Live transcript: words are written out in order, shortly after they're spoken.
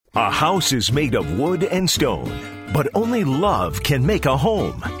A house is made of wood and stone, but only love can make a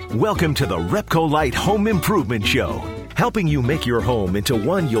home. Welcome to the Repco Light Home Improvement Show, helping you make your home into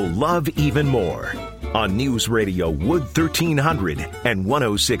one you'll love even more. On News Radio Wood 1300 and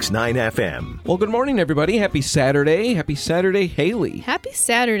 106.9 FM. Well, good morning, everybody. Happy Saturday. Happy Saturday, Haley. Happy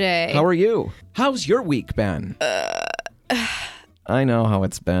Saturday. How are you? How's your week been? I know how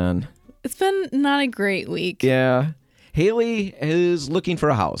it's been. It's been not a great week. Yeah. Haley is looking for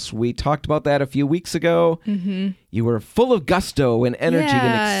a house. We talked about that a few weeks ago. Mm-hmm. You were full of gusto and energy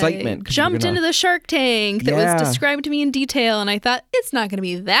and excitement. Jumped into the Shark Tank that was described to me in detail, and I thought, it's not going to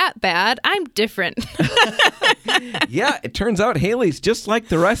be that bad. I'm different. Yeah, it turns out Haley's just like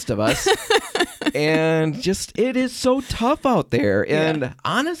the rest of us. And just, it is so tough out there. And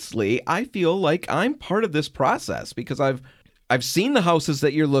honestly, I feel like I'm part of this process because I've seen the houses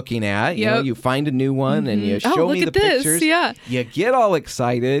that you're looking at. You know, you find a new one and you show me the pictures. Yeah. You get all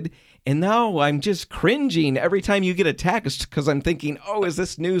excited. And now I'm just cringing every time you get a text because I'm thinking, oh, is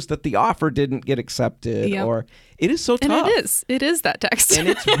this news that the offer didn't get accepted? Yep. Or it is so tough. And it is. It is that text. And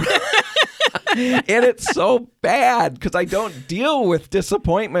it's so bad because I don't deal with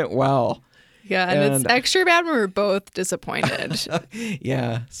disappointment well. Yeah, and it's extra bad when we're both disappointed.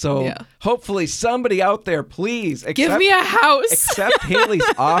 Yeah, so hopefully somebody out there, please give me a house. Accept Haley's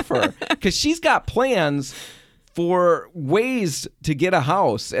offer because she's got plans for ways to get a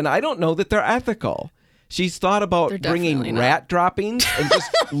house, and I don't know that they're ethical. She's thought about bringing rat droppings and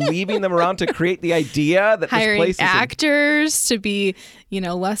just leaving them around to create the idea that hiring this place is actors to be,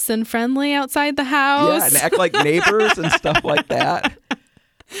 less than friendly outside the house. Yeah, and act like neighbors and stuff like that.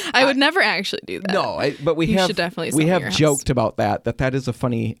 I would never actually do that. No, but we have joked about that is a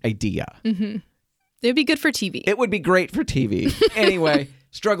funny idea. Mm-hmm. It'd be good for TV. It would be great for TV. Anyway,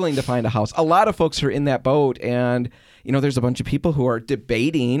 struggling to find a house. A lot of folks are in that boat, and there's a bunch of people who are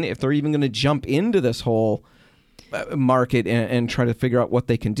debating if they're even going to jump into this whole market and try to figure out what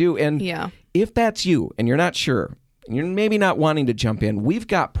they can do. And if that's you and you're not sure, and you're maybe not wanting to jump in, we've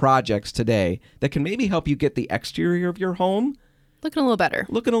got projects today that can maybe help you get the exterior of your home looking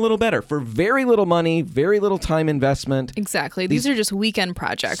a little better for very little money, very little time investment. Exactly. These are just weekend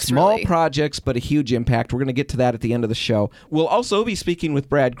projects. Small projects, but a huge impact. We're going to get to that at the end of the show. We'll also be speaking with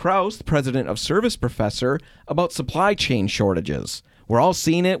Brad Krause, the president of Service Professor, about supply chain shortages. We're all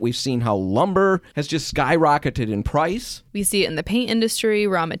seeing it. We've seen how lumber has just skyrocketed in price. We see it in the paint industry.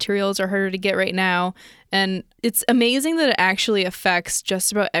 Raw materials are harder to get right now. And it's amazing that it actually affects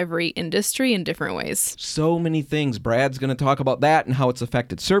just about every industry in different ways. So many things. Brad's going to talk about that and how it's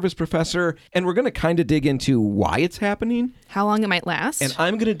affected Service Professor. And we're going to kind of dig into why it's happening. How long it might last. And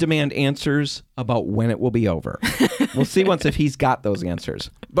I'm going to demand answers about when it will be over. We'll see once if he's got those answers.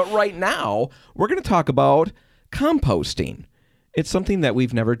 But right now, we're going to talk about composting. It's something that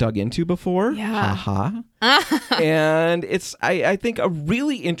we've never dug into before. Yeah. And it's, I think, a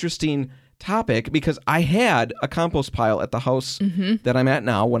really interesting topic because I had a compost pile at the house that I'm at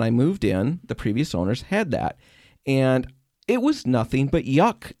now. When I moved in, the previous owners had that. And it was nothing but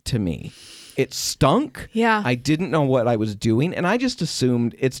yuck to me. It stunk. Yeah. I didn't know what I was doing, and I just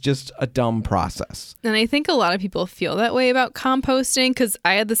assumed it's just a dumb process. And I think a lot of people feel that way about composting because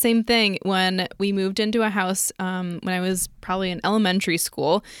I had the same thing when we moved into a house when I was probably in elementary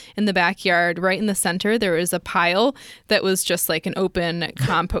school. In the backyard, right in the center, there was a pile that was just like an open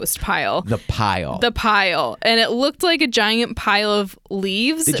compost pile. The pile. And it looked like a giant pile of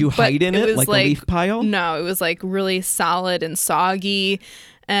leaves. Did you hide in it like a leaf pile? No, it was like really solid and soggy.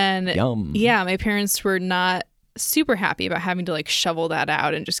 And Yum. Yeah, my parents were not super happy about having to like shovel that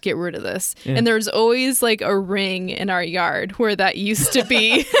out and just get rid of this. Yeah. And there's always like a ring in our yard where that used to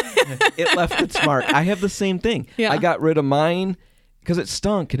be. It left its mark. I have the same thing. Yeah. I got rid of mine because it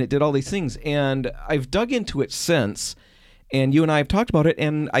stunk and it did all these things. And I've dug into it since. And you and I have talked about it.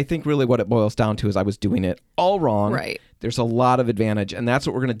 And I think really what it boils down to is I was doing it all wrong. Right. There's a lot of advantage. And that's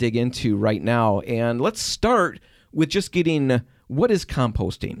what we're going to dig into right now. And let's start with just getting... what is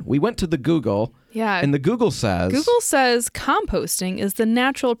composting? We went to the Google, and the Google says composting is the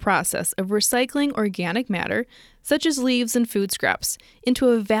natural process of recycling organic matter, such as leaves and food scraps, into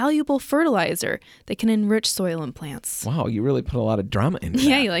a valuable fertilizer that can enrich soil and plants. Wow, you really put a lot of drama into that.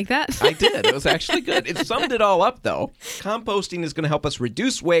 Yeah, you like that? I did. It was actually good. It summed it all up, though. Composting is going to help us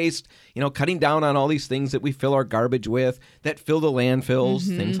reduce waste, cutting down on all these things that we fill our garbage with, that fill the landfills,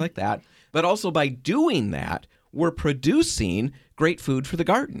 things like that. But also by doing that, we're producing great food for the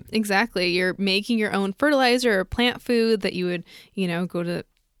garden. Exactly. You're making your own fertilizer or plant food that you would, go to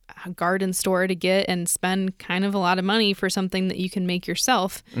garden store to get and spend kind of a lot of money for something that you can make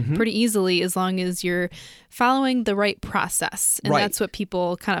yourself pretty easily as long as you're following the right process. And that's what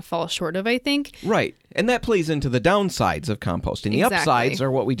people kind of fall short of, I think. Right. And that plays into the downsides of composting. The upsides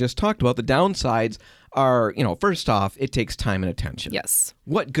are what we just talked about. The downsides are, first off, it takes time and attention. Yes.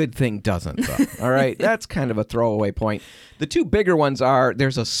 What good thing doesn't, though? All right. That's kind of a throwaway point. The two bigger ones are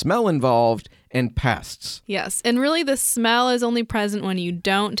there's a smell involved and pests. Yes. And really the smell is only present when you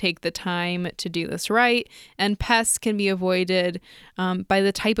don't take the time to do this right. And pests can be avoided by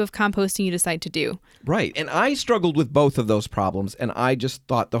the type of composting you decide to do. Right. And I struggled with both of those problems, and I just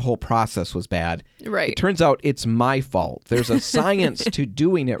thought the whole process was bad. Right. It turns out it's my fault. There's a science to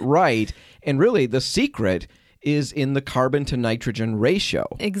doing it right. And really, the secret is in the carbon to nitrogen ratio.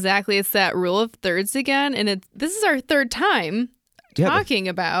 Exactly. It's that rule of thirds again. And this is our third time talking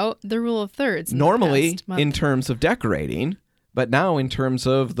about the rule of thirds. Normally in terms of decorating, but now in terms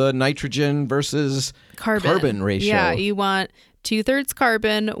of the nitrogen versus carbon ratio. Yeah, you want 2/3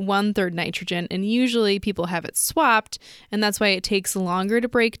 carbon, 1/3 nitrogen, and usually people have it swapped, and that's why it takes longer to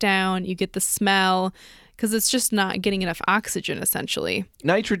break down. You get the smell because it's just not getting enough oxygen, essentially.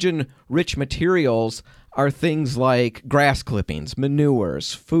 Nitrogen-rich materials are things like grass clippings,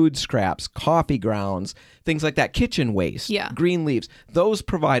 manures, food scraps, coffee grounds, things like that, kitchen waste, green leaves. Those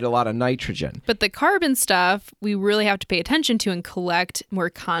provide a lot of nitrogen. But the carbon stuff, we really have to pay attention to and collect more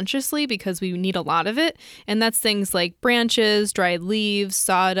consciously because we need a lot of it. And that's things like branches, dried leaves,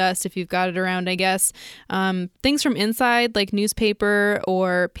 sawdust, if you've got it around, I guess. Things from inside like newspaper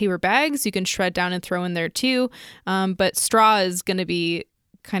or paper bags, you can shred down and throw in there too. But straw is going to be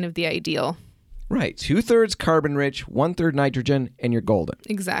kind of the ideal. Right. 2/3 carbon rich, 1/3 nitrogen, and you're golden.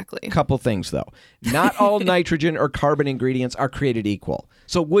 Exactly. Couple things, though. Not all nitrogen or carbon ingredients are created equal.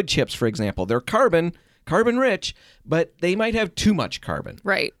 So wood chips, for example, they're carbon rich, but they might have too much carbon.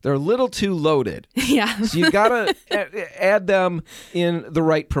 Right. They're a little too loaded. Yeah. So you got to add them in the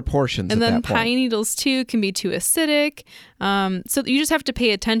right proportions and at that then point. pine needles, too, can be too acidic. So you just have to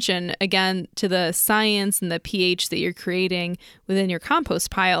pay attention, again, to the science and the pH that you're creating within your compost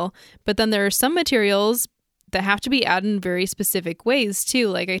pile. But then there are some materials that have to be added in very specific ways, too.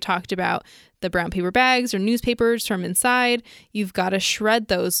 Like I talked about the brown paper bags or newspapers from inside. You've got to shred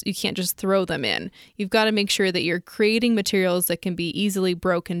those. You can't just throw them in. You've got to make sure that you're creating materials that can be easily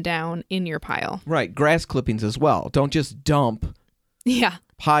broken down in your pile. Right. Grass clippings as well. Don't just dump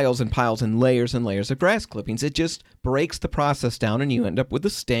piles and piles and layers of grass clippings. It just breaks the process down and you end up with a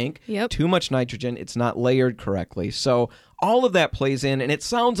stink. Yep. Too much nitrogen. It's not layered correctly. So all of that plays in, and it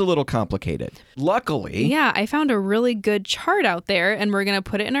sounds a little complicated. Luckily. Yeah, I found a really good chart out there, and we're going to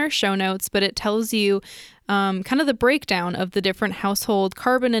put it in our show notes, but it tells you kind of the breakdown of the different household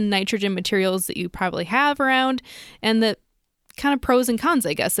carbon and nitrogen materials that you probably have around, and the kind of pros and cons,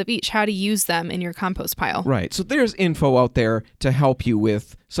 I guess, of each, how to use them in your compost pile. Right. So there's info out there to help you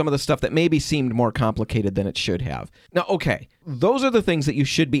with some of the stuff that maybe seemed more complicated than it should have. Now, okay, those are the things that you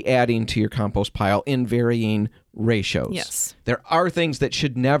should be adding to your compost pile in varying ratios. Yes. There are things that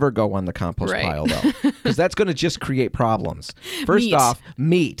should never go on the compost pile, though, because that's going to just create problems. First off,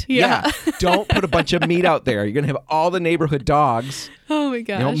 meat. Yeah. Don't put a bunch of meat out there. You're going to have all the neighborhood dogs. Oh, my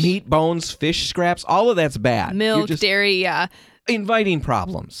gosh. Meat, bones, fish scraps, all of that's bad. Milk, dairy, inviting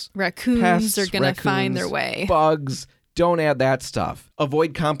problems. Raccoons are going to find their way. Bugs. Don't add that stuff.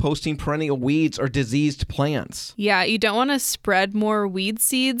 Avoid composting perennial weeds or diseased plants. Yeah, you don't want to spread more weed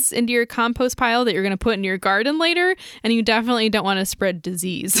seeds into your compost pile that you're going to put in your garden later, and you definitely don't want to spread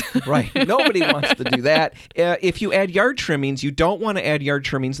disease. Right. Nobody wants to do that. If you add yard trimmings, you don't want to add yard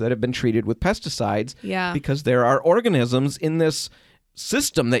trimmings that have been treated with pesticides. Yeah. Because there are organisms in this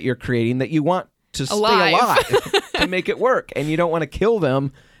system that you're creating that you want to stay alive to make it work, and you don't want to kill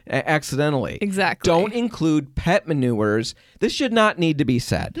them accidentally. Exactly. Don't include pet manures. This should not need to be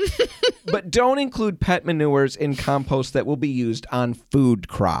said. But don't include pet manures in compost that will be used on food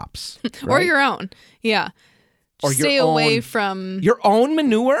crops. Right? Or your own. Yeah. Or stay away from your own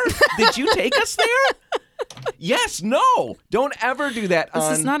manure? Did you take us there? Yes, no. Don't ever do that.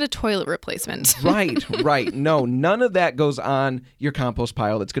 This is not a toilet replacement. Right. No, none of that goes on your compost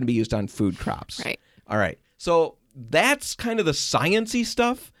pile that's going to be used on food crops. Right. All right. So that's kind of the science-y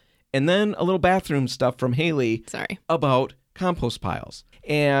stuff. And then a little bathroom stuff from Haley about compost piles.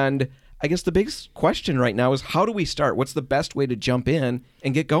 And I guess the biggest question right now is, how do we start? What's the best way to jump in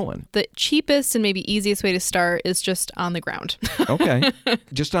and get going? The cheapest and maybe easiest way to start is just on the ground. Okay.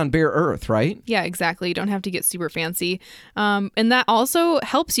 Just on bare earth, right? Yeah, exactly. You don't have to get super fancy. And that also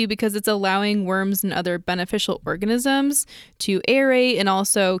helps you because it's allowing worms and other beneficial organisms to aerate and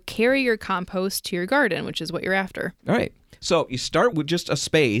also carry your compost to your garden, which is what you're after. All right. So you start with just a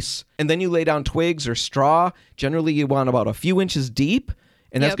space, and then you lay down twigs or straw. Generally, you want about a few inches deep,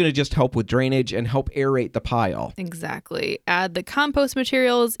 and that's Yep. going to just help with drainage and help aerate the pile. Exactly. Add the compost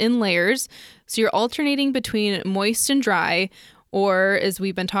materials in layers. So you're alternating between moist and dry, or as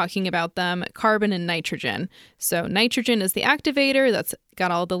we've been talking about them, carbon and nitrogen. So nitrogen is the activator that's got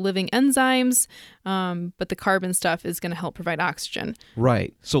all the living enzymes, but the carbon stuff is going to help provide oxygen.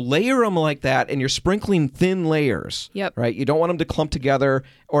 Right. So layer them like that, and you're sprinkling thin layers. Yep. Right. You don't want them to clump together,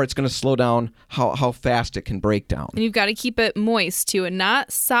 or it's going to slow down how fast it can break down. And you've got to keep it moist too, and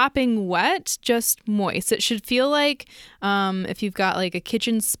not sopping wet, just moist. It should feel like if you've got like a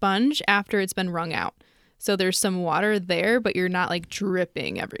kitchen sponge after it's been wrung out. So there's some water there, but you're not like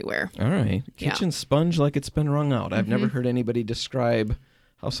dripping everywhere. All right. Yeah. Kitchen sponge like it's been wrung out. I've never heard anybody describe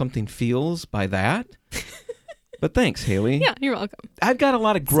how something feels by that. But thanks, Haley. Yeah, you're welcome. I've got a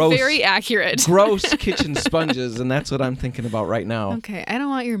lot of gross, Very accurate. gross kitchen sponges, and that's what I'm thinking about right now. Okay, I don't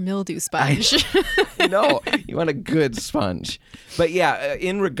want your mildew sponge. No, you want a good sponge. But yeah,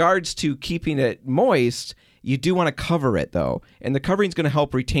 in regards to keeping it moist, you do want to cover it, though. And the covering is going to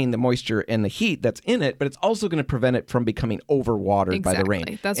help retain the moisture and the heat that's in it, but it's also going to prevent it from becoming overwatered by the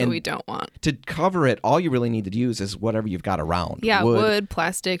rain. That's And what we don't want. to cover it, all you really need to use is whatever you've got around. Yeah, wood,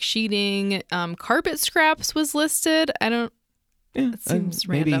 plastic, sheeting, carpet scraps was listed. I don't. Yeah, It seems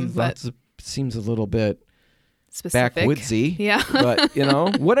maybe random, but seems a little bit specific. backwoodsy. Yeah. But,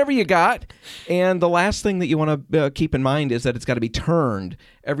 whatever you got. And the last thing that you want to keep in mind is that it's got to be turned.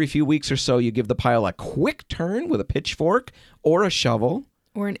 Every few weeks or so, you give the pile a quick turn with a pitchfork or a shovel.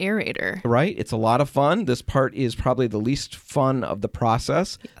 Or an aerator. Right? It's a lot of fun. This part is probably the least fun of the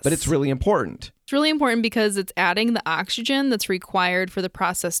process, but it's really important. It's really important because it's adding the oxygen that's required for the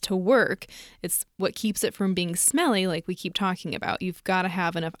process to work. It's what keeps it from being smelly, like we keep talking about. You've got to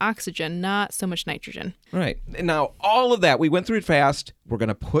have enough oxygen, not so much nitrogen. Right. And now, all of that, we went through it fast. We're going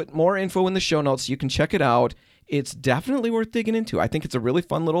to put more info in the show notes so you can check it out. It's definitely worth digging into. I think it's a really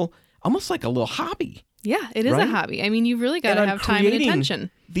fun little, almost like a little hobby. Yeah, it is Right? a hobby. I mean, you've really got And to I'm have time and creating attention.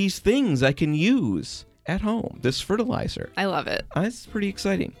 These things I can use at home, this fertilizer. I love it. That's pretty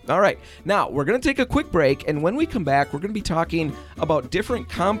exciting. All right. Now, we're going to take a quick break. And when we come back, we're going to be talking about different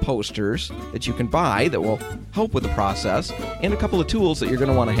composters that you can buy that will help with the process and a couple of tools that you're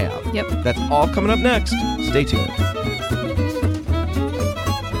going to want to have. Yep. That's all coming up next. Stay tuned.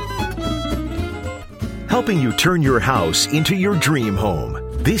 Helping you turn your house into your dream home.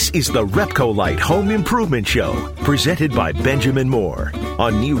 This is the Repco Light Home Improvement Show, presented by Benjamin Moore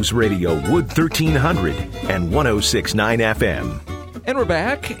on News Radio Wood 1300 and 106.9 FM. And we're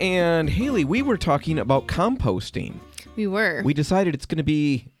back. And Haley, we were talking about composting. We were. We decided it's going to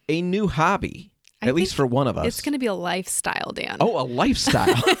be a new hobby, at least for one of us. It's going to be a lifestyle, Dan. Oh, a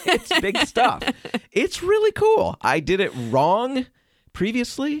lifestyle. It's big stuff. It's really cool. I did it wrong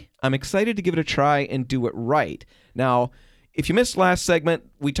previously. I'm excited to give it a try and do it right. Now, if you missed last segment,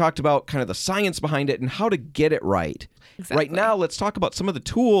 we talked about kind of the science behind it and how to get it right. Exactly. Right now, let's talk about some of the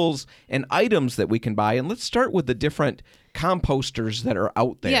tools and items that we can buy. And let's start with the different composters that are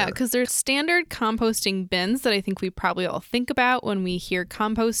out there. Yeah, because there's standard composting bins that I think we probably all think about when we hear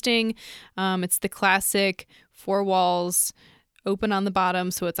composting. It's the classic 4 walls, open on the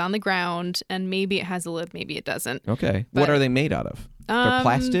bottom so it's on the ground, and maybe it has a lid, maybe it doesn't. Okay. But- What are they made out of? They're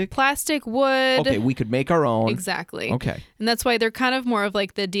plastic? Plastic, wood. Okay, we could make our own. Exactly. Okay. And that's why they're kind of more of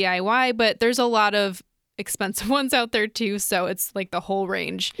like the DIY, but there's a lot of expensive ones out there too, so it's like the whole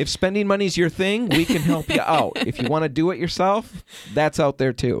range. If spending money's your thing, we can help you out. If you want to do it yourself, that's out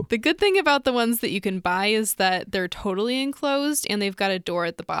there too. The good thing about the ones that you can buy is that they're totally enclosed and they've got a door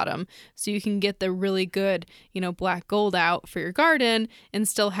at the bottom. So you can get the really good, black gold out for your garden and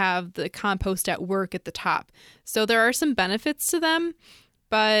still have the compost at work at the top. So there are some benefits to them,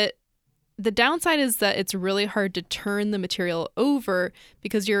 but the downside is that it's really hard to turn the material over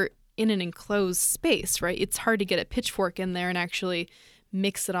because you're in an enclosed space, right? It's hard to get a pitchfork in there and actually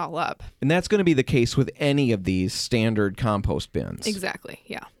mix it all up. And that's going to be the case with any of these standard compost bins. Exactly.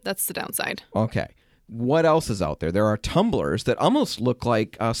 Yeah, that's the downside. Okay. What else is out there? There are tumblers that almost look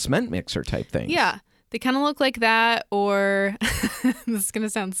like cement mixer type things. Yeah, they kind of look like that, or this is going to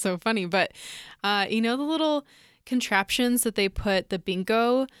sound so funny, but the little contraptions that they put the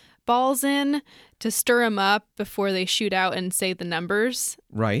bingo balls in to stir them up before they shoot out and say the numbers.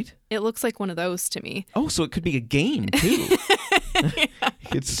 Right. It looks like one of those to me. Oh, so it could be a game too. You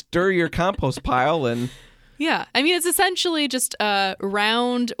could stir your compost pile and... Yeah. I mean, it's essentially just a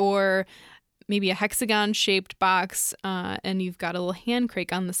round or maybe a hexagon shaped box, and you've got a little hand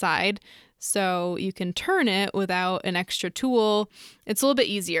crank on the side. So you can turn it without an extra tool. It's a little bit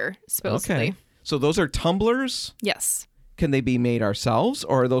easier, supposedly. Okay. So those are tumblers? Yes. Can they be made ourselves,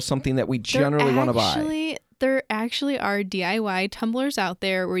 or are those something that we generally want to buy? There actually are DIY tumblers out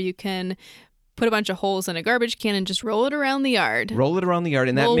there where you can put a bunch of holes in a garbage can and just roll it around the yard. Roll it around the yard,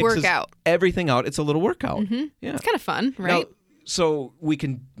 and that mixes workout. everything out. It's a little workout. Mm-hmm. Yeah. It's kind of fun, right? Now, so we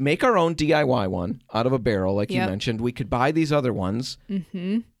can make our own DIY one out of a barrel, like you mentioned. We could buy these other ones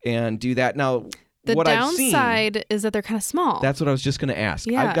and do that. Now, the what I've seen, downside is that they're kind of small. That's what I was just going to ask.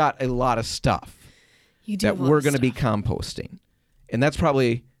 Yeah. I've got a lot of stuff that we're going to be composting, and that's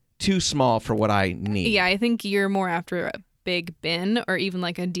probably too small for what I need. Yeah, I think you're more after a big bin or even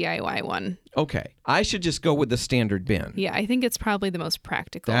like a DIY one. Okay. I should just go with the standard bin. Yeah, I think it's probably the most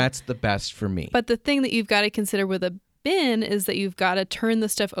practical. That's the best for me. But the thing that you've got to consider with a bin is that you've got to turn the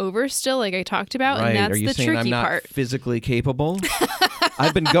stuff over still, like I talked about, right. and that's Are you the saying tricky I'm not part. Physically capable?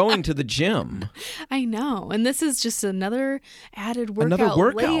 I've been going to the gym. I know, and this is just another added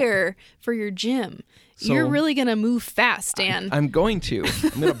workout layer for your gym. So you're really going to move fast, Dan. I'm going to.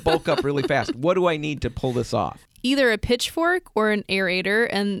 I'm going to bulk up really fast. What do I need to pull this off? Either a pitchfork or an aerator,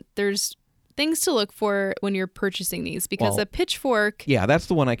 and there's things to look for when you're purchasing these, because a pitchfork... Yeah, that's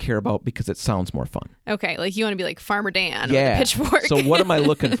the one I care about because it sounds more fun. Okay, like you want to be like Farmer Dan with a pitchfork. So what am I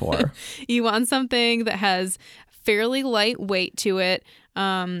looking for? You want something that has fairly light weight to it.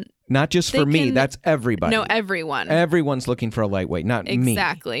 Not just for me, that's everybody. No, everyone. Everyone's looking for a lightweight, not me.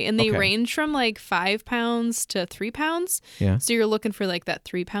 Exactly. And they range from like 5 pounds to 3 pounds. Yeah. So you're looking for like that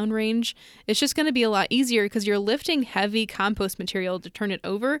 3-pound range. It's just going to be a lot easier because you're lifting heavy compost material to turn it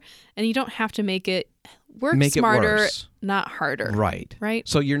over, and you don't have to make it smarter, not harder. Right. Right.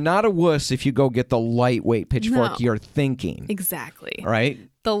 So you're not a wuss if you go get the lightweight pitchfork. No. You're thinking. Exactly. Right?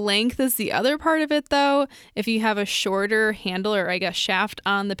 The length is the other part of it, though. If you have a shorter handle or, I guess, shaft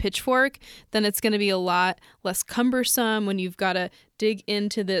on the pitchfork, then it's going to be a lot less cumbersome when you've got to dig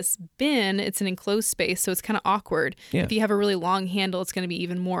into this bin. It's an enclosed space, so it's kind of awkward. Yeah. If you have a really long handle, it's going to be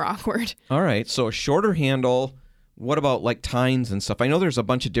even more awkward. All right. So a shorter handle. What about like tines and stuff? I know there's a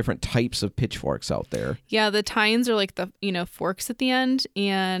bunch of different types of pitchforks out there. Yeah, the tines are like the, forks at the end,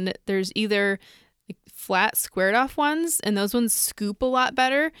 and there's either flat squared off ones, and those ones scoop a lot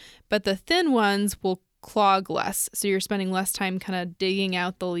better, but the thin ones will clog less, so you're spending less time kind of digging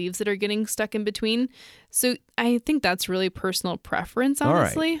out the leaves that are getting stuck in between. So I think that's really personal preference,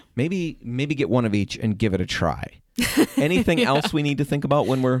 honestly. All right. Maybe get one of each and give it a try. Anything else we need to think about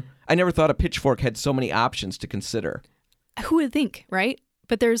when I never thought a pitchfork had so many options to consider. Who would think, right?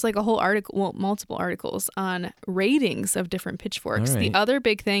 But there's like a whole article, multiple articles on ratings of different pitchforks. Right. The other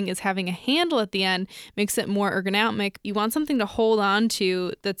big thing is having a handle at the end makes it more ergonomic. You want something to hold on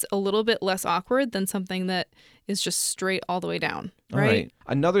to that's a little bit less awkward than something that is just straight all the way down. Right? All right.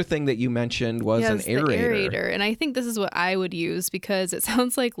 Another thing that you mentioned was an aerator. The aerator. And I think this is what I would use because it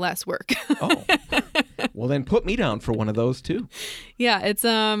sounds like less work. Oh. Well, then put me down for one of those too. Yeah, it's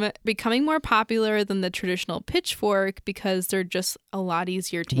becoming more popular than the traditional pitchfork because they're just a lot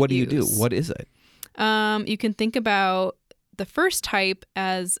easier to use. What do you do? What is it? You can think about the first type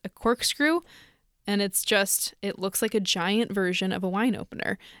as a corkscrew, and it looks like a giant version of a wine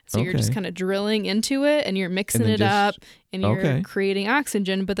opener. So you're just kind of drilling into it, and you're mixing it up, and you're creating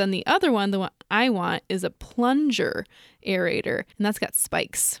oxygen. But then the other one, the one I want, is a plunger aerator, and that's got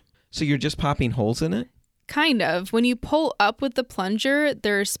spikes. So you're just popping holes in it? Kind of. When you pull up with the plunger,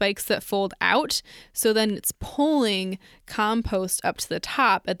 there are spikes that fold out. So then it's pulling compost up to the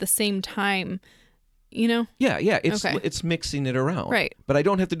top at the same time, Yeah. It's mixing it around. Right. But I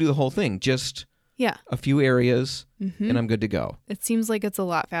don't have to do the whole thing. Just a few areas, and I'm good to go. It seems like it's a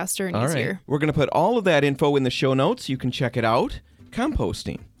lot faster and easier. Right. We're going to put all of that info in the show notes. You can check it out.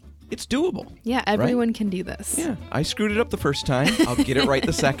 Composting. It's doable. Yeah, everyone can do this. Yeah, I screwed it up the first time. I'll get it right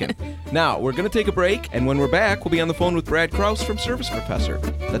the second. Now, we're going to take a break, and when we're back, we'll be on the phone with Brad Krause from Service Professor.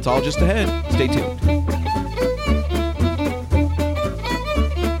 That's all just ahead. Stay tuned.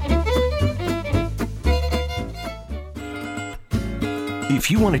 If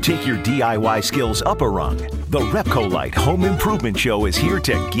you want to take your DIY skills up a rung, the Repco Light Home Improvement Show is here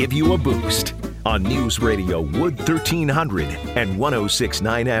to give you a boost. On News Radio Wood 1300 and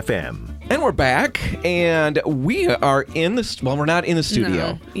 106.9 FM. And we're back, and we are we're not in the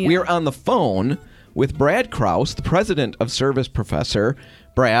studio. No, yeah. We are on the phone with Brad Krause, the president of Service Professor.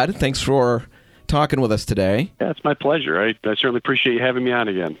 Brad, thanks for talking with us today. Yeah, it's my pleasure. I certainly appreciate you having me on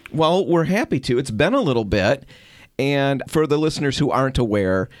again. Well, we're happy to. It's been a little bit. And for the listeners who aren't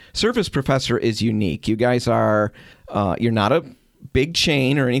aware, Service Professor is unique. You guys are, you're not a big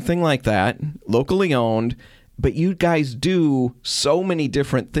chain or anything like that, locally owned, but you guys do so many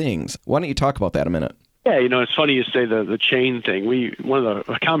different things. Why don't you talk about that a minute? Yeah, it's funny you say the chain thing.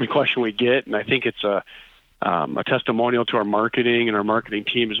 A common question we get, and I think it's a a testimonial to our marketing and our marketing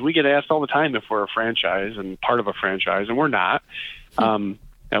team is we get asked all the time if we're a franchise and part of a franchise, and we're not.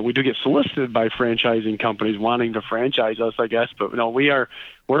 And we do get solicited by franchising companies wanting to franchise us, I guess. But no, we're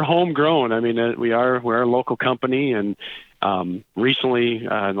homegrown. I mean, we're a local company, and recently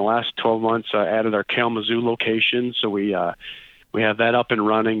in the last 12 months added our Kalamazoo location. So we have that up and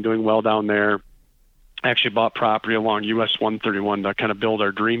running, doing well down there. Actually bought property along US 131 to kind of build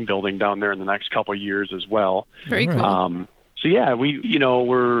our dream building down there in the next couple of years as well. Very cool. So yeah,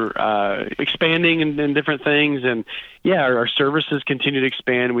 we're expanding in different things, and yeah, our services continue to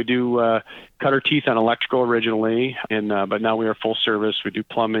expand. We do cut our teeth on electrical originally, and but now we are full service. We do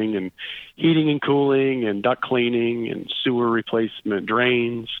plumbing and heating and cooling and duct cleaning and sewer replacement,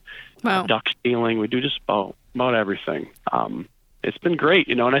 drains, duct sealing. We do just about everything. It's been great,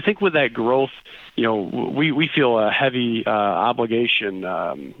 and I think with that growth, we feel a heavy obligation,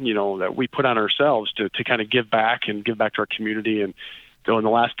 that we put on ourselves to kind of give back to our community. And so in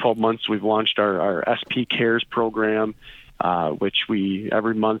the last 12 months, we've launched our SP Cares program, which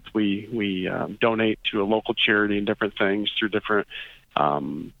every month we donate to a local charity and different things through different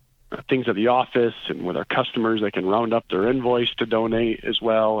things at the office, and with our customers, they can round up their invoice to donate as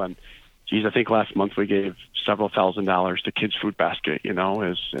well. And I think last month we gave several $1,000s to Kids Food Basket, and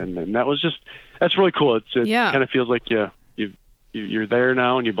that's really cool. It kind of feels like you're there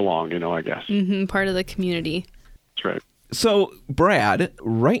now and you belong, I guess. Part of the community. That's right. So, Brad,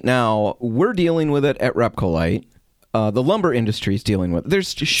 right now we're dealing with it at Repcolite. The lumber industry is dealing with it.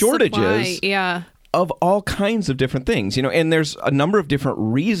 There's shortages of all kinds of different things, and there's a number of different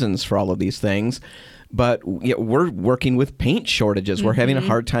reasons for all of these things. But we're working with paint shortages. We're having a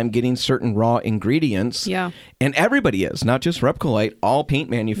hard time getting certain raw ingredients. Yeah. And everybody is, not just Repcolite, all paint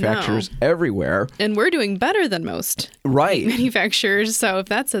manufacturers everywhere. And we're doing better than most paint manufacturers. So if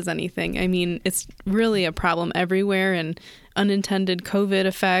that says anything, I mean, it's really a problem everywhere, and unintended COVID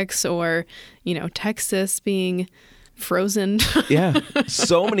effects, or, Texas being frozen. Yeah.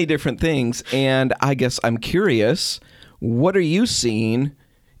 So many different things. And I guess I'm curious, what are you seeing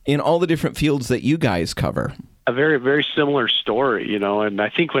in all the different fields that you guys cover? A very, very similar story, and I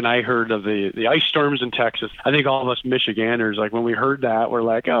think when I heard of the ice storms in Texas, I think all of us Michiganders, like when we heard that, we're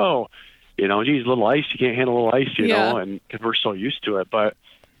like, oh, geez, little ice, you can't handle a little ice, know, and because we're so used to it. But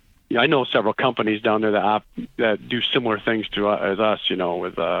I know several companies down there that do similar things as us,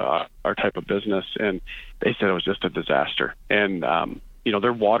 with our type of business, and they said it was just a disaster. And,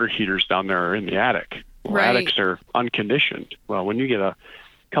 their water heaters down there are in the attic. Well, attics are unconditioned. Well, when you get a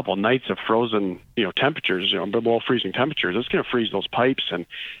couple of nights of frozen, temperatures, below freezing temperatures, it's going to freeze those pipes. And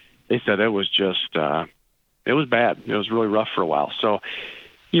they said it was just, it was bad. It was really rough for a while. So,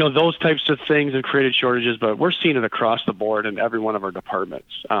 those types of things have created shortages, but we're seeing it across the board in every one of our departments.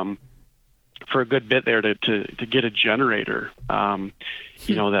 For a good bit there to get a generator,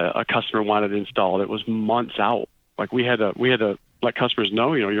 that a customer wanted installed, it was months out. Like we had to let customers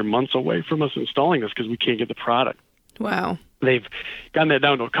know, you're months away from us installing this because we can't get the product. Wow. They've gotten that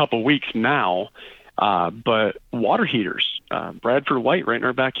down to a couple of weeks now, but water heaters, Bradford White, right in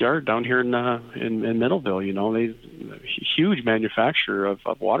our backyard down here in Middleville, they're a huge manufacturer of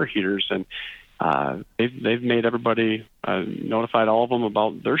water heaters, and they've made everybody notified all of them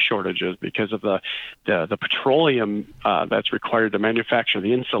about their shortages because of the petroleum that's required to manufacture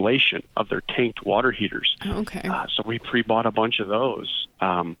the insulation of their tanked water heaters. Okay. So we pre-bought a bunch of those.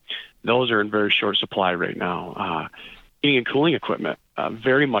 Those are in very short supply right now. Heating and cooling equipment,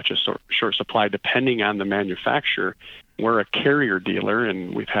 very much a short supply depending on the manufacturer. We're a Carrier dealer,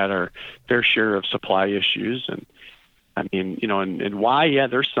 and we've had our fair share of supply issues. And I mean, and why? Yeah,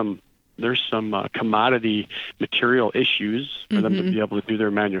 there's some commodity material issues for them to be able to do their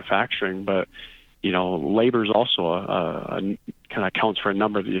manufacturing, but labor is also kind of accounts for a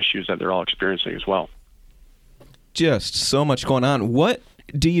number of the issues that they're all experiencing as well. Just so much going on. What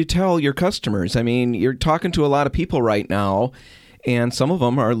do you tell your customers? I mean, you're talking to a lot of people right now, and some of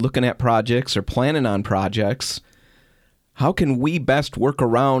them are looking at projects or planning on projects. How can we best work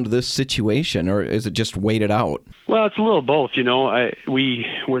around this situation, or is it just wait it out? Well, it's a little both.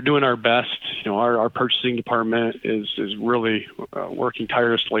 We're doing our best. Our purchasing department is really working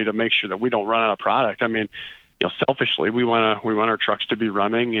tirelessly to make sure that we don't run out of product. I mean, selfishly, we want our trucks to be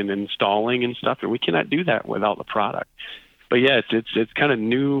running and installing and stuff, and we cannot do that without the product. But yeah, it's kind of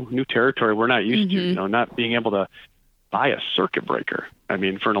new territory we're not used to. Not being able to buy a circuit breaker. I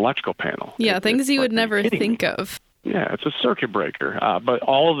mean, for an electrical panel. Yeah, things you would never think of. Yeah, it's a circuit breaker. But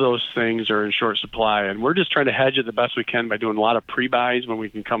all of those things are in short supply, and we're just trying to hedge it the best we can by doing a lot of pre-buys when we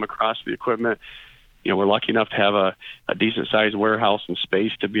can come across the equipment. we're lucky enough to have a decent sized warehouse and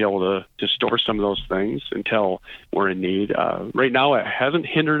space to be able to store some of those things until we're in need. Right now, it hasn't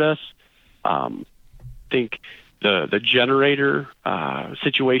hindered us. I think the generator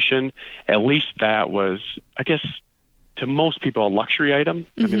situation, at least that was, I guess, to most people, a luxury item.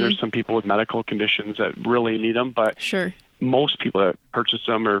 I mean, there's some people with medical conditions that really need them, but Sure. most people that purchase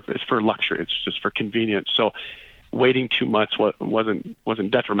them it's for luxury. It's just for convenience. So waiting too much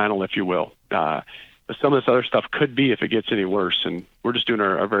wasn't detrimental, if you will. But some of this other stuff could be if it gets any worse, and we're just doing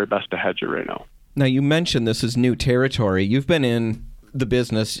our very best to hedge it right now. Now, you mentioned this is new territory. You've been in the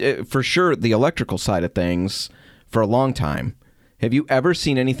business, for sure, the electrical side of things, for a long time. Have you ever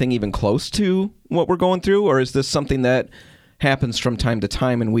seen anything even close to what we're going through, or is this something that happens from time to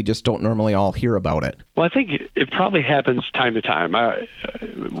time and we just don't normally all hear about it? Well, I think it probably happens time to time.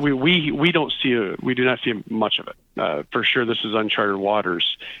 We do not see much of it. For sure, this is uncharted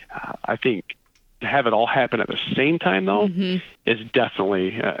waters. I think to have it all happen at the same time, though, is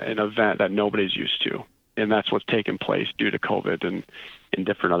definitely an event that nobody's used to, and that's what's taken place due to COVID and in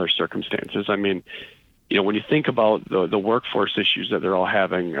different other circumstances. I mean, when you think about the workforce issues that they're all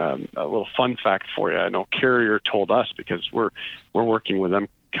having, a little fun fact for you. I know Carrier told us, because we're working with them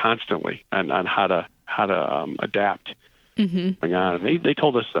constantly on how to adapt going on. And they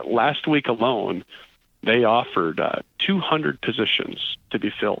told us that last week alone, they offered 200 positions to be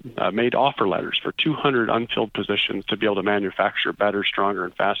filled, made offer letters for 200 unfilled positions to be able to manufacture better, stronger,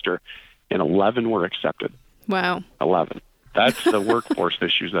 and faster, and 11 were accepted. Wow. 11. That's the workforce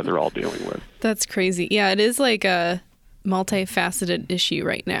issues that they're all dealing with. That's crazy. Yeah, it is like a multifaceted issue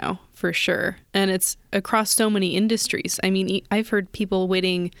right now, for sure. And it's across so many industries. I mean, I've heard people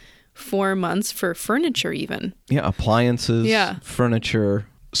waiting 4 months for furniture even. Yeah, appliances, furniture,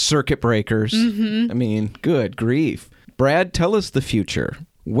 circuit breakers. I mean, good grief. Brad, tell us the future.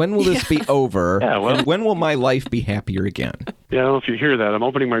 When will this be over? And when will my life be happier again? Yeah, I don't know if you hear that. I'm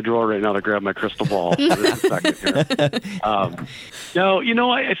opening my drawer right now to grab my crystal ball. Just a second here.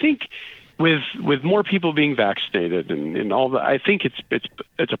 No, I think with more people being vaccinated and all that, I think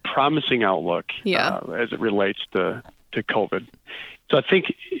it's a promising outlook as it relates to COVID. So I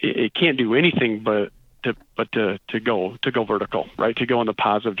think it can't do anything but to go vertical, right? To go in the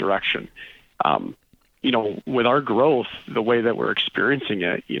positive direction. With our growth, the way that we're experiencing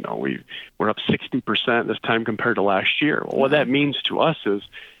it, we're up 60% this time compared to last year. Well, what that means to us is,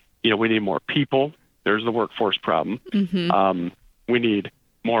 we need more people. There's the workforce problem. We need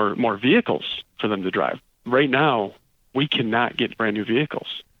more vehicles for them to drive. Right now, we cannot get brand new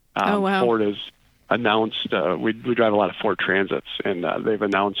vehicles. Wow. Ford has announced, we drive a lot of Ford Transits, and they've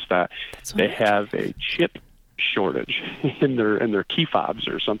announced that they have a chip shortage in their key fobs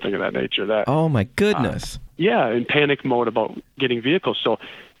or something of that nature. That oh my goodness! In panic mode about getting vehicles. So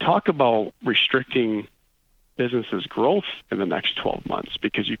talk about restricting businesses' growth in the next 12 months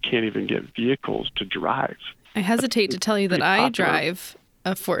because you can't even get vehicles to drive. I hesitate to tell you that I drive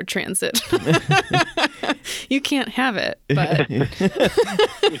a Ford Transit. You can't have it, but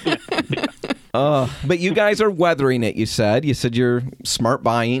but you guys are weathering it. You said you're smart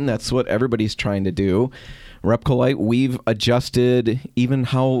buying. That's what everybody's trying to do. Repcolite, we've adjusted even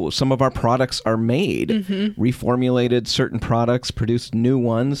how some of our products are made, reformulated certain products, produced new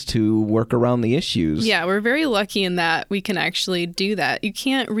ones to work around the issues. Yeah, we're very lucky in that we can actually do that. You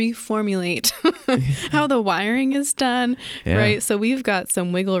can't reformulate how the wiring is done, right? So we've got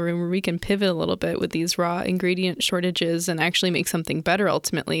some wiggle room where we can pivot a little bit with these raw ingredient shortages and actually make something better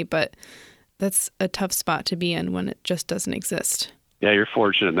ultimately, but that's a tough spot to be in when it just doesn't exist. Yeah, you're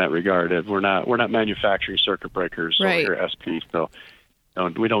fortunate in that regard. We're not manufacturing circuit breakers or SP, so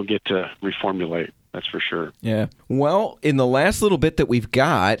we don't get to reformulate. That's for sure. Yeah. Well, in the last little bit that we've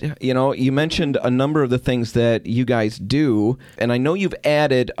got, you mentioned a number of the things that you guys do, and I know you've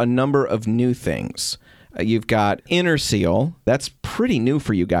added a number of new things. You've got Interseal. That's pretty new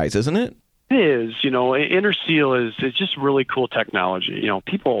for you guys, isn't it? It is. Interseal is just really cool technology.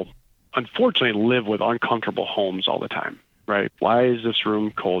 People unfortunately live with uncomfortable homes all the time. Right? Why is this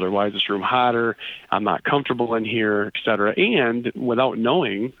room colder? Why is this room hotter? I'm not comfortable in here, et cetera. And without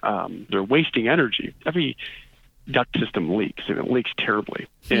knowing, they're wasting energy. Every duct system leaks, and it leaks terribly.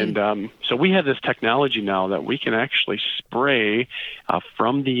 And so we have this technology now that we can actually spray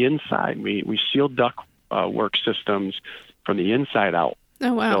from the inside. We seal duct work systems from the inside out.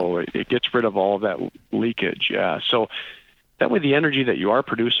 Oh, wow. So it gets rid of all of that leakage. Yeah. So that way the energy that you are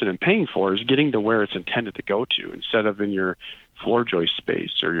producing and paying for is getting to where it's intended to go to instead of in your floor joist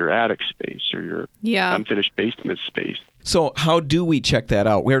space or your attic space or your unfinished basement space. So how do we check that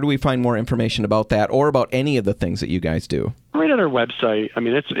out? Where do we find more information about that or about any of the things that you guys do? Right on our website. I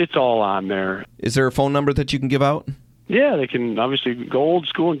mean, it's all on there. Is there a phone number that you can give out? Yeah, they can obviously go old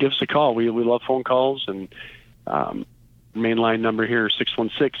school and give us a call. We love phone calls, and main line number here is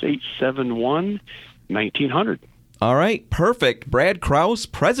 616-871-1900. All right, perfect. Brad Krause,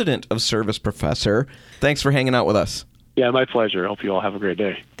 president of Service Professor. Thanks for hanging out with us. Yeah, my pleasure. I hope you all have a great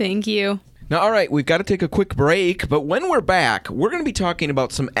day. Thank you. Now, all right, we've got to take a quick break, but when we're back, we're going to be talking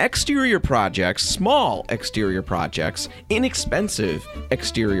about some exterior projects, small exterior projects, inexpensive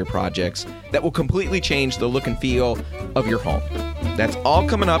exterior projects that will completely change the look and feel of your home. That's all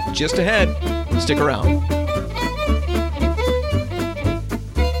coming up just ahead. Stick around.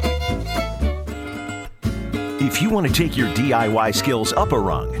 If you want to take your DIY skills up a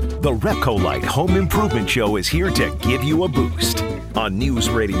rung, the Repco Light Home Improvement Show is here to give you a boost. On News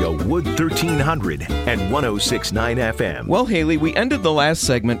Radio Wood 1300 and 106.9 FM. Well, Haley, we ended the last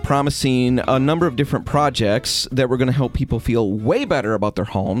segment promising a number of different projects that were going to help people feel way better about their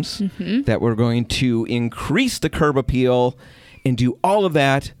homes, that were going to increase the curb appeal and do all of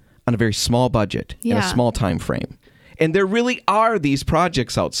that on a very small budget in a small time frame. And there really are these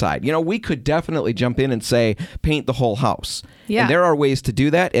projects outside. You know, we could definitely jump in and say, paint the whole house. Yeah. And there are ways to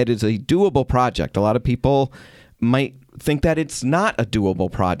do that. It is a doable project. A lot of people might think that it's not a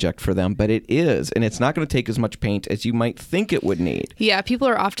doable project for them, but it is. And it's not going to take as much paint as you might think it would need. Yeah, people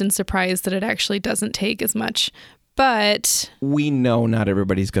are often surprised that it actually doesn't take as much. But we know not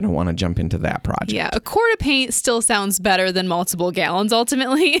everybody's going to want to jump into that project. yeah, a quart of paint still sounds better than multiple gallons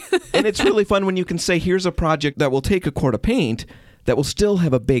ultimately. And it's really fun when you can say, here's a project that will take a quart of paint that will still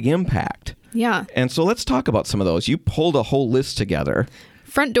have a big impact. Yeah. And so let's talk about some of those. You pulled a whole list together.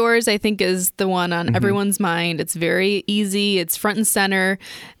 Front doors, I think, is the one on everyone's mind. It's very easy. It's front and center,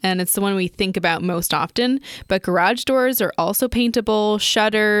 and it's the one we think about most often. But garage doors are also paintable.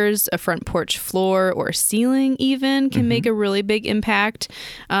 Shutters, a front porch floor or ceiling even can make a really big impact.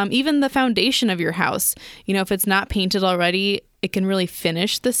 Even the foundation of your house. You know, if it's not painted already, it can really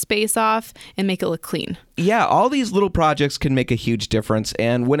finish the space off and make it look clean. Yeah, all these little projects can make a huge difference.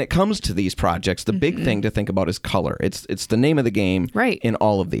 And when it comes to these projects, the big thing to think about is color. It's the name of the game in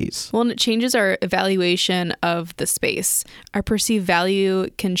all of these. Well, and it changes our evaluation of the space. Our perceived value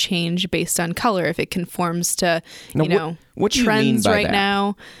can change based on color if it conforms to, what do you trends mean by right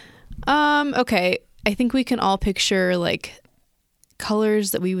that? now. Okay, I think we can all picture like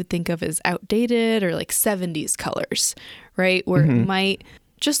colors that we would think of as outdated or like 70s colors, right? Where it might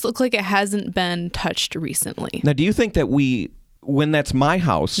just look like it hasn't been touched recently. Now, do you think that when that's my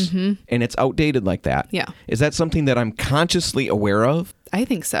house and it's outdated like that, is that something that I'm consciously aware of? I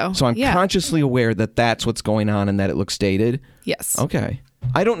think so. So I'm consciously aware that that's what's going on and that it looks dated? Yes. Okay.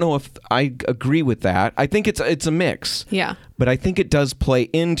 I don't know if I agree with that. I think it's a mix. Yeah. But I think it does play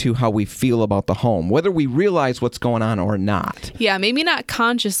into how we feel about the home, whether we realize what's going on or not. Yeah, maybe not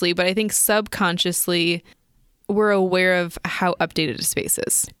consciously, but I think subconsciously we're aware of how updated a space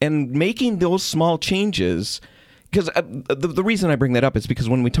is. And making those small changes, because the reason I bring that up is because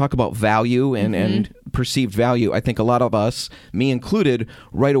when we talk about value and perceived value, I think a lot of us, me included,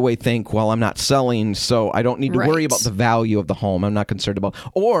 right away think, well, I'm not selling, so I don't need to worry about the value of the home. I'm not concerned about,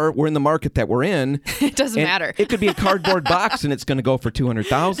 or we're in the market that we're in. It doesn't matter. It could be a cardboard box and it's going to go for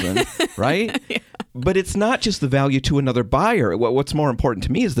 $200,000, right? Yeah. But it's not just the value to another buyer. What's more important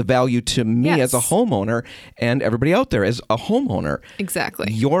to me is the value to me as a homeowner and everybody out there as a homeowner. Exactly.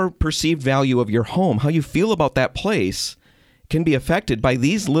 Your perceived value of your home, how you feel about that place, can be affected by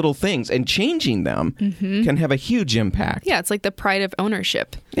these little things, and changing them can have a huge impact. Yeah, it's like the pride of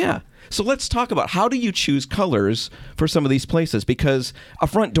ownership. Yeah. So let's talk about how do you choose colors for some of these places, because a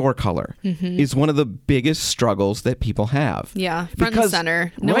front door color is one of the biggest struggles that people have. Yeah, front and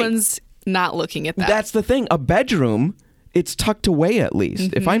center. No one's not looking at that. That's the thing. A bedroom, it's tucked away at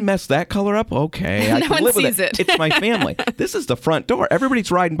least. If I mess that color up, okay, I can live with it. It's my family. This is the front door.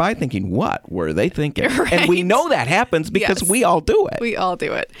 Everybody's riding by thinking, what were they thinking? Right. And we know that happens because we all do it. We all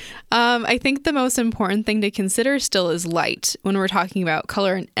do it. I think the most important thing to consider still is light. When we're talking about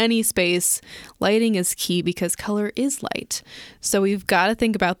color in any space, lighting is key because color is light. So we've got to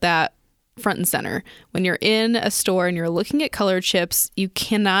think about that front and center. When you're in a store and you're looking at color chips, you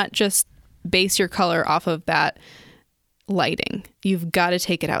cannot just base your color off of that lighting. You've got to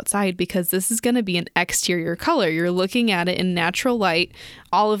take it outside because this is going to be an exterior color. You're looking at it in natural light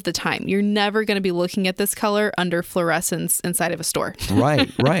all of the time. You're never going to be looking at this color under fluorescence inside of a store.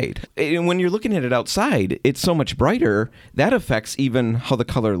 Right. And when you're looking at it outside, it's so much brighter. That affects even how the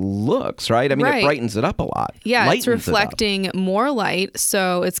color looks, right? I mean, it brightens it up a lot. Yeah, it's reflecting more light,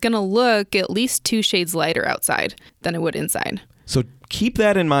 so it's going to look at least 2 shades lighter outside than it would inside. So keep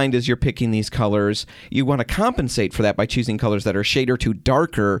that in mind as you're picking these colors. You want to compensate for that by choosing colors that are a shade or two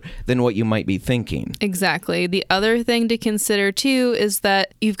darker than what you might be thinking. Exactly. The other thing to consider too is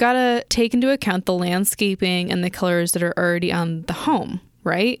that you've got to take into account the landscaping and the colors that are already on the home,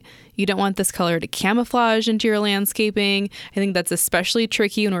 right? You don't want this color to camouflage into your landscaping. I think that's especially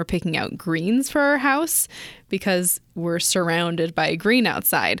tricky when we're picking out greens for our house because we're surrounded by green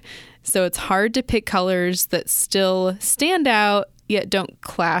outside. So it's hard to pick colors that still stand out yet don't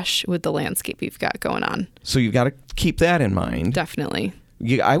clash with the landscape you've got going on. So you've got to keep that in mind. Definitely.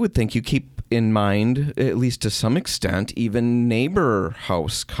 I would think you keep in mind, at least to some extent, even neighbor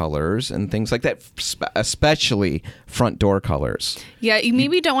house colors and things like that, especially front door colors. Yeah, you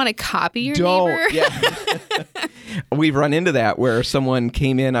maybe don't want to copy your neighbor. Yeah. We've run into that where someone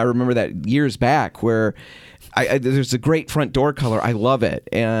came in, I remember that years back, where there's a great front door color. I love it.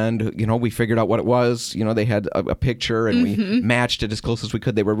 And, we figured out what it was. They had a picture and we matched it as close as we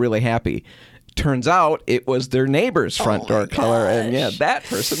could. They were really happy. Turns out it was their neighbor's front door color. And that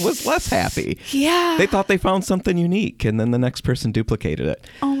person was less happy. Yeah. They thought they found something unique and then the next person duplicated it.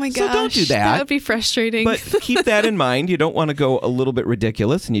 Oh my gosh. So don't do that. That would be frustrating. But keep that in mind. You don't want to go a little bit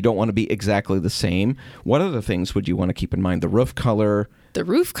ridiculous and you don't want to be exactly the same. What other things would you want to keep in mind? The roof color. The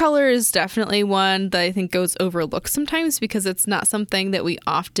roof color is definitely one that I think goes overlooked sometimes because it's not something that we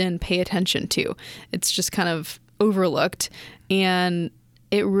often pay attention to. It's just kind of overlooked. And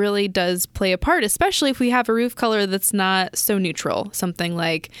it really does play a part, especially if we have a roof color that's not so neutral. Something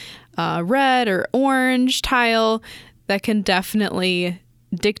like red or orange tile that can definitely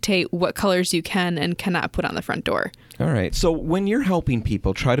dictate what colors you can and cannot put on the front door. All right. So when you're helping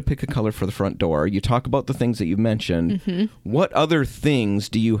people try to pick a color for the front door, you talk about the things that you've mentioned. Mm-hmm. What other things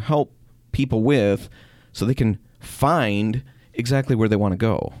do you help people with so they can find exactly where they want to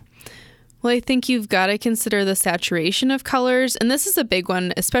go? Well, I think you've got to consider the saturation of colors. And this is a big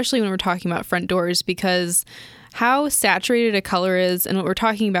one, especially when we're talking about front doors, because how saturated a color is, and what we're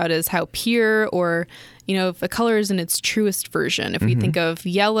talking about is how pure or, if a color is in its truest version. If we think of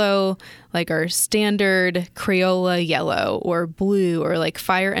yellow, like our standard Crayola yellow, or blue, or like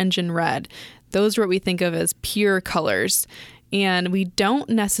fire engine red, those are what we think of as pure colors. And we don't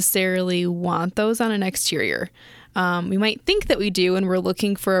necessarily want those on an exterior. We might think that we do when we're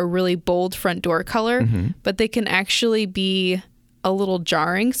looking for a really bold front door color, but they can actually be a little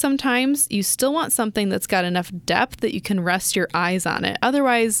jarring sometimes. You still want something that's got enough depth that you can rest your eyes on it.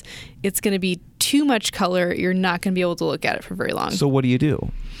 Otherwise, it's going to be too much color. You're not going to be able to look at it for very long. So what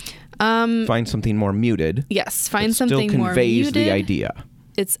do? Find something more muted. Yes, find something still more conveys muted. the idea.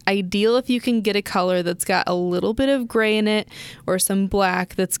 It's ideal if you can get a color that's got a little bit of gray in it or some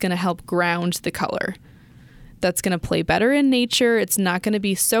black that's going to help ground the color. That's going to play better in nature. It's not going to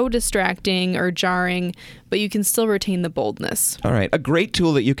be so distracting or jarring, but you can still retain the boldness. All right. A great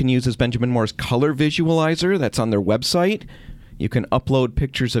tool that you can use is Benjamin Moore's Color Visualizer. That's on their website. You can upload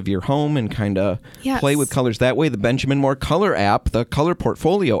pictures of your home and kind of play with colors that way. The Benjamin Moore Color app, the Color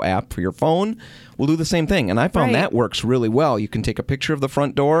Portfolio app for your phone, will do the same thing. And I found that works really well. You can take a picture of the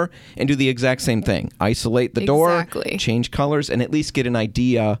front door and do the exact same thing. Isolate the door, change colors, and at least get an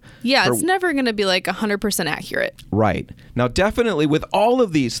idea. Yeah, it's never going to be like 100% accurate. Right. Now, definitely with all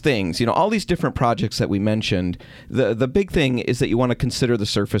of these things, all these different projects that we mentioned, the big thing is that you want to consider the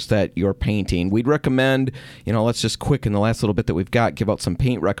surface that you're painting. We'd recommend, let's just quick in the last little bit that we've got, give out some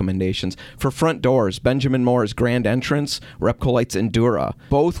paint recommendations. For front doors, Benjamin Moore's Grand Entrance, Repcolite's Endura.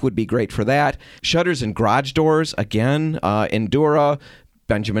 Both would be great for that. Shutters and garage doors, again, Endura,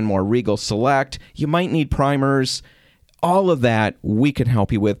 Benjamin Moore Regal Select. You might need primers. All of that we can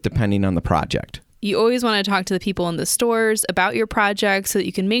help you with depending on the project. You always want to talk to the people in the stores about your project so that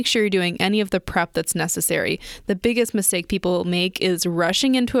you can make sure you're doing any of the prep that's necessary. The biggest mistake people make is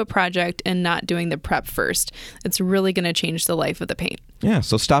rushing into a project and not doing the prep first. It's really going to change the life of the paint. Yeah,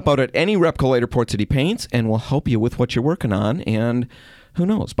 so stop out at any Repcolite or Port City Paints and we'll help you with what you're working on. And who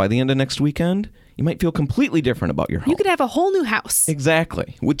knows, by the end of next weekend, you might feel completely different about your home. You could have a whole new house.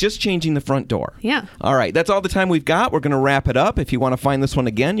 Exactly. With just changing the front door. Yeah. All right. That's all the time we've got. We're going to wrap it up. If you want to find this one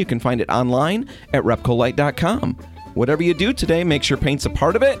again, you can find it online at repcolite.com. Whatever you do today, make sure paint's a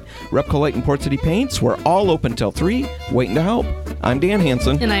part of it. Repcolite and Port City Paints, we're all open till 3, waiting to help. I'm Dan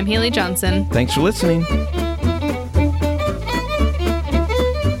Hansen. And I'm Haley Johnson. Thanks for listening.